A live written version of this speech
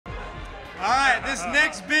All right, this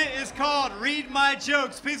next bit is called Read My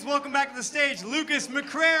Jokes. Please welcome back to the stage, Lucas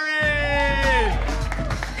McCrary.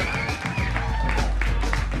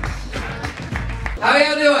 How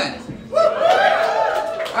y'all doing?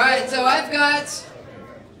 All right, so I've got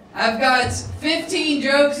 15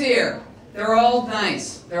 jokes here. They're all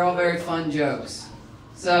nice. They're all very fun jokes.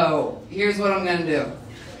 So here's what I'm gonna do.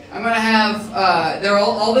 I'm gonna have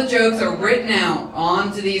all the jokes are written out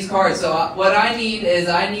onto these cards. So what I need is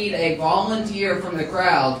a volunteer from the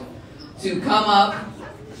crowd to come up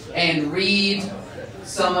and read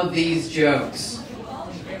some of these jokes.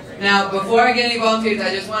 Now, before I get any volunteers,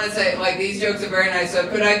 I just want to say, like, these jokes are very nice. So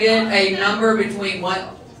could I get a number between 1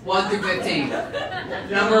 through 15?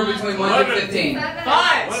 Number between 1 through 15.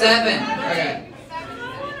 5. 7. Okay.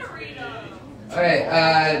 Okay.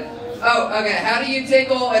 Oh, okay. How do you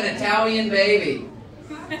tickle an Italian baby?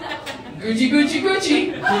 Gucci, Gucci,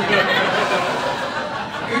 Gucci.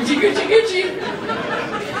 Gucci, Gucci, Gucci.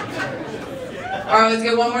 All right, let's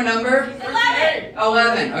get one more number. 11.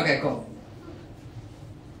 11. Okay, cool.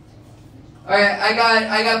 All right, I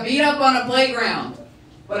got beat up on a playground,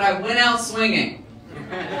 but I went out swinging.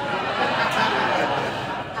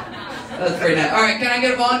 That's pretty nice. All right, can I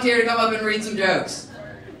get a volunteer to come up and read some jokes?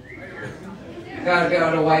 Gotta go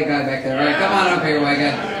to a white guy back there. All right, come on up here, white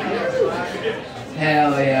guy.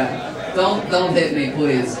 Hell yeah. Don't hit me,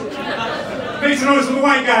 please. Make some noise for the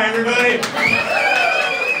white guy, everybody. Here,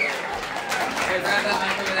 grab that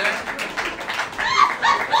mic over there.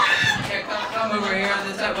 Here, come over here on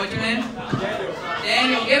this side. What's your name? Daniel.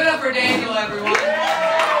 Daniel. Give it up for Daniel, everyone.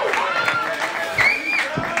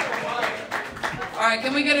 All right,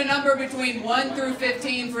 can we get a number between 1 through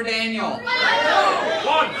 15 for Daniel? 1.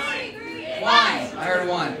 I heard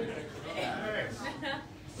 1.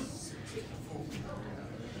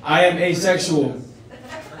 I am asexual.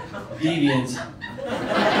 Deviant.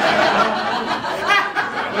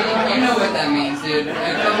 You know what that means, dude. In a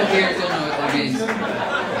couple beers, you'll know what that means.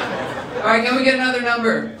 Alright, can we get another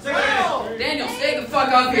number? Daniel, stay the fuck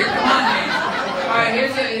up here. Come on, man. Alright,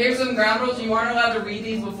 here's some ground rules. You aren't allowed to read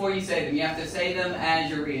these before you say them. You have to say them as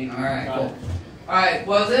you're reading. Alright, cool. Alright,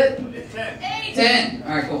 what was it? 10. 10.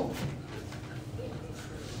 Alright, cool.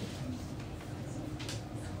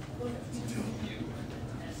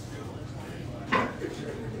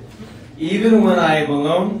 Even when I am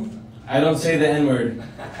alone, I don't say the N-word.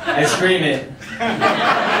 I scream it.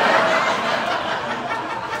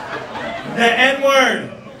 The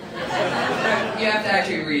N-word! You have to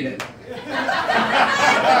actually read it.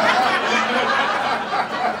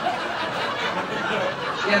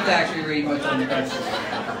 You have to actually read what's on the card.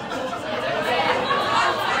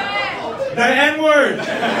 The N-word!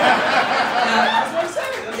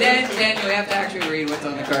 Daniel, you have to actually read what's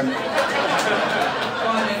on the card. Come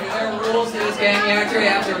on, Daniel, there are rules to this game. You actually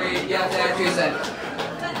have to read. You have to actually say.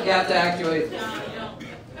 You have to actually.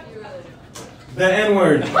 The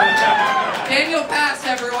N-word. Daniel passed,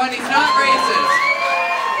 everyone. He's not racist.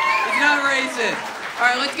 He's not racist. All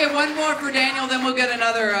right, let's get one more for Daniel, then we'll get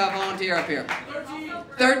another volunteer up here.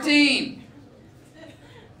 13.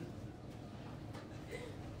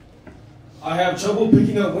 I have trouble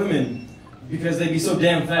picking up women because they be so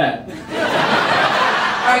damn fat. All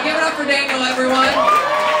right, give it up for Daniel, everyone.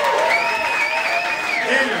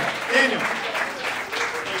 Daniel.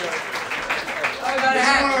 Oh, got a This is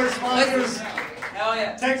one of hat. our sponsors. Hell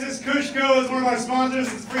yeah. Texas Kushco is one of our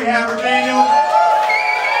sponsors. It's a free hat for Daniel.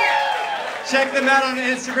 Check them out on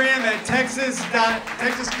Instagram at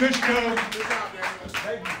texas.texaskushco.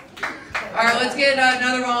 All right, let's get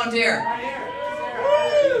another volunteer.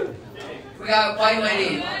 We got white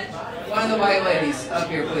lady. One of the white ladies up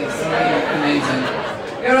here, please. Amazing.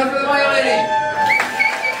 Give it up for the white lady.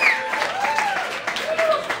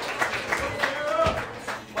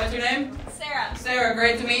 What's your name? Sarah. Sarah,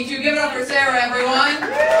 great to meet you. Give it up for Sarah, everyone. All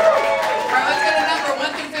right, let's get a number,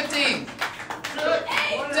 1 through 15. 2.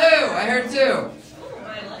 I heard 2.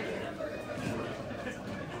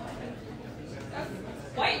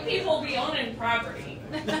 White people be owning property.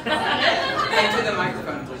 Into the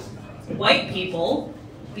microphone, please. White people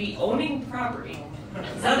be owning property.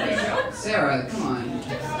 Is that a joke? Sarah, come on.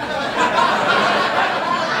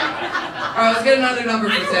 All right, let's get another number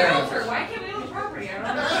for I'm a Sarah. realtor. Why can't we own property? I don't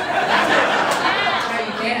understand. Yeah,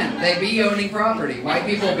 you can. They be owning property. White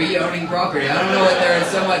people be owning property. I don't know what there is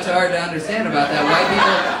so much hard to understand about that.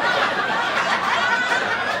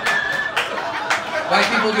 White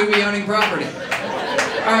people do be owning property.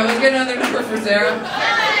 All right, let's get another number for Sarah.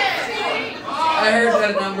 I heard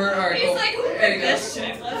that number. All right, He's cool. like, who There you picked go. this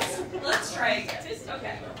chick? Let's try again.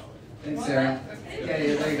 Okay. Thanks, Sarah. Yeah,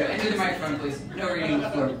 there you go. Into the microphone, please. No reading the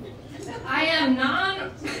floor. I am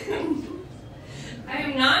I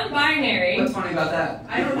am non-binary. What's funny about that?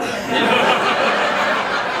 I don't know.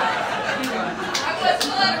 I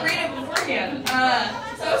wasn't allowed to read it beforehand.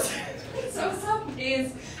 So some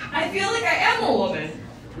days I feel like I am a woman,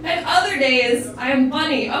 and other days I am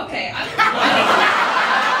bunny. Okay, I'm bunny.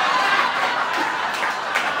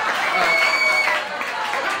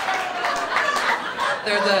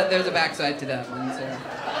 There's a backside to that one, Sarah.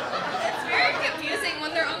 It's very confusing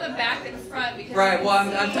when they're on the back and front because. Right. Well,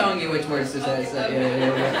 I'm telling you which words to say. So, yeah.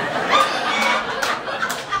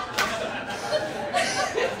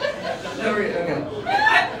 Okay.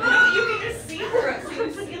 No, you can just see her. So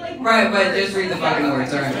you see like. Right, but just read the fucking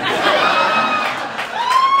words. All right.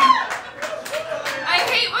 I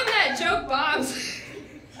hate when that joke bombs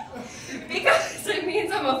Because it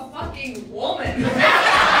means I'm a fucking woman. Give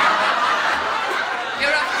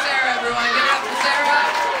it up for Sarah, everyone. Give it up for Sarah.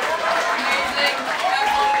 Amazing.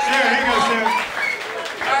 Sarah, here you go, Sarah.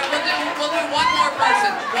 All right, we'll do one more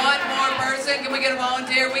person. One more person. Can we get a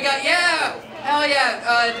volunteer? We got, yeah. Hell yeah.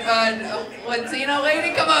 Latino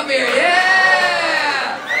lady, come up here.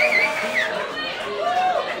 Yeah.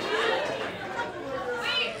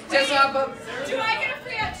 Just up. Do I get a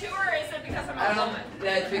free tour or is it because I'm I a don't woman? know.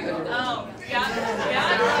 That's because you're Oh, yeah. I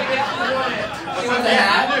get one. She wants a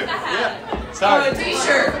hat. The hat. Oh, a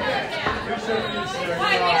t-shirt.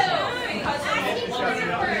 Why because I'm a woman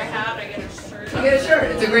and I wear a hat, I get a shirt. You get a shirt.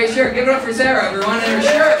 It's a great shirt. Give it up for Sarah, everyone, and her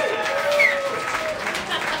shirt.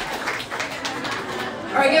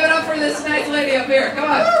 All right, give it up for this nice lady up here. Come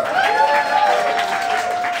on.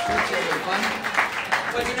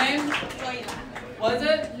 What's your name? Loida. What's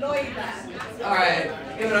it? Loida. All right,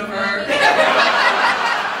 give it up for her.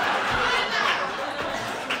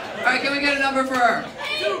 All right, can we get a number for her?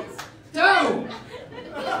 Two.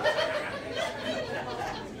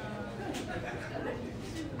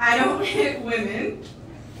 I don't hit women.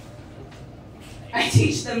 I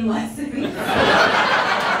teach them lessons. All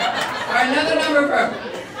right, another number for her.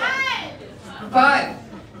 5.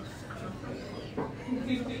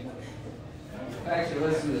 Actually,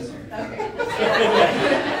 let's do this one.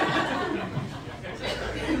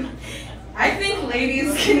 I think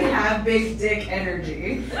ladies can have big dick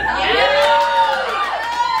energy.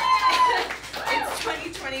 It's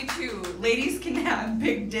 2022. Ladies can have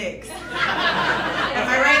big dicks. Am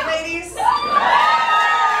I right, ladies?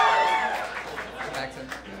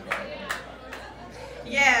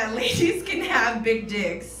 Yeah, ladies can have big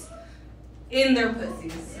dicks in their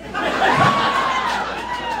pussies.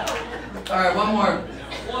 All right, one more.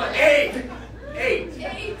 8. 8.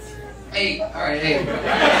 8. All right, 8.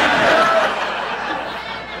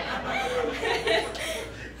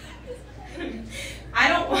 I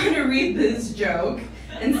don't want to read this joke.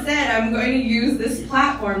 Instead, I'm going to use this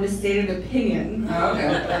platform to state an opinion. Oh, okay.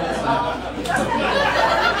 That's fine.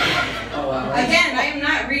 Oh, wow. Again, I am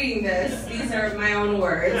not reading this. These are my own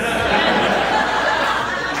words.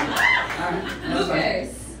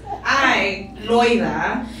 Lucas, I,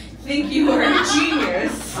 Loida, think you are a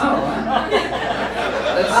genius. Oh, wow.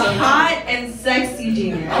 That's A hot and sexy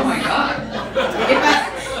genius. Oh, my God.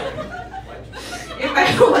 If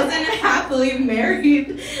I wasn't happily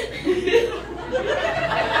married,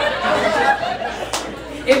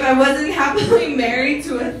 if I wasn't happily married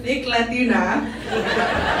to a thick Latina,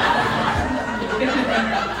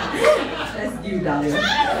 that's you, darling.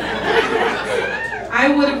 I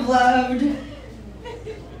would have loved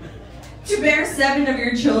to bear 7 of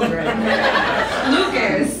your children.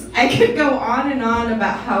 Lucas, I could go on and on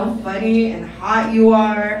about how funny and hot you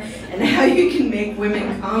are and how you can make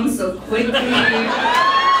women come so quickly.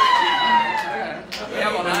 Yeah,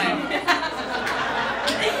 well, 9.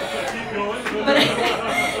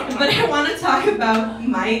 But I want to talk about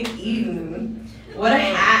Mike Eaton. What a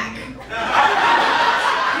hack.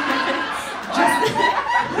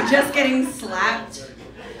 Just getting slapped.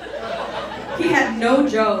 He had no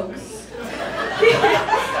jokes.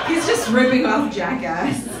 He's just ripping off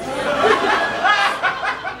Jackass.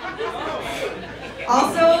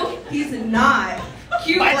 Also, he's not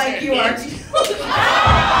cute like you are.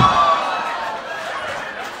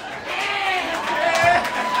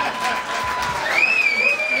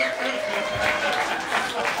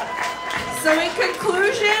 So in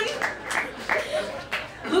conclusion,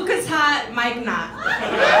 Lucas hot, Mike not.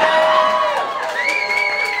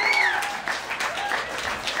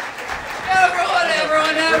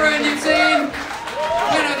 Everyone you've seen.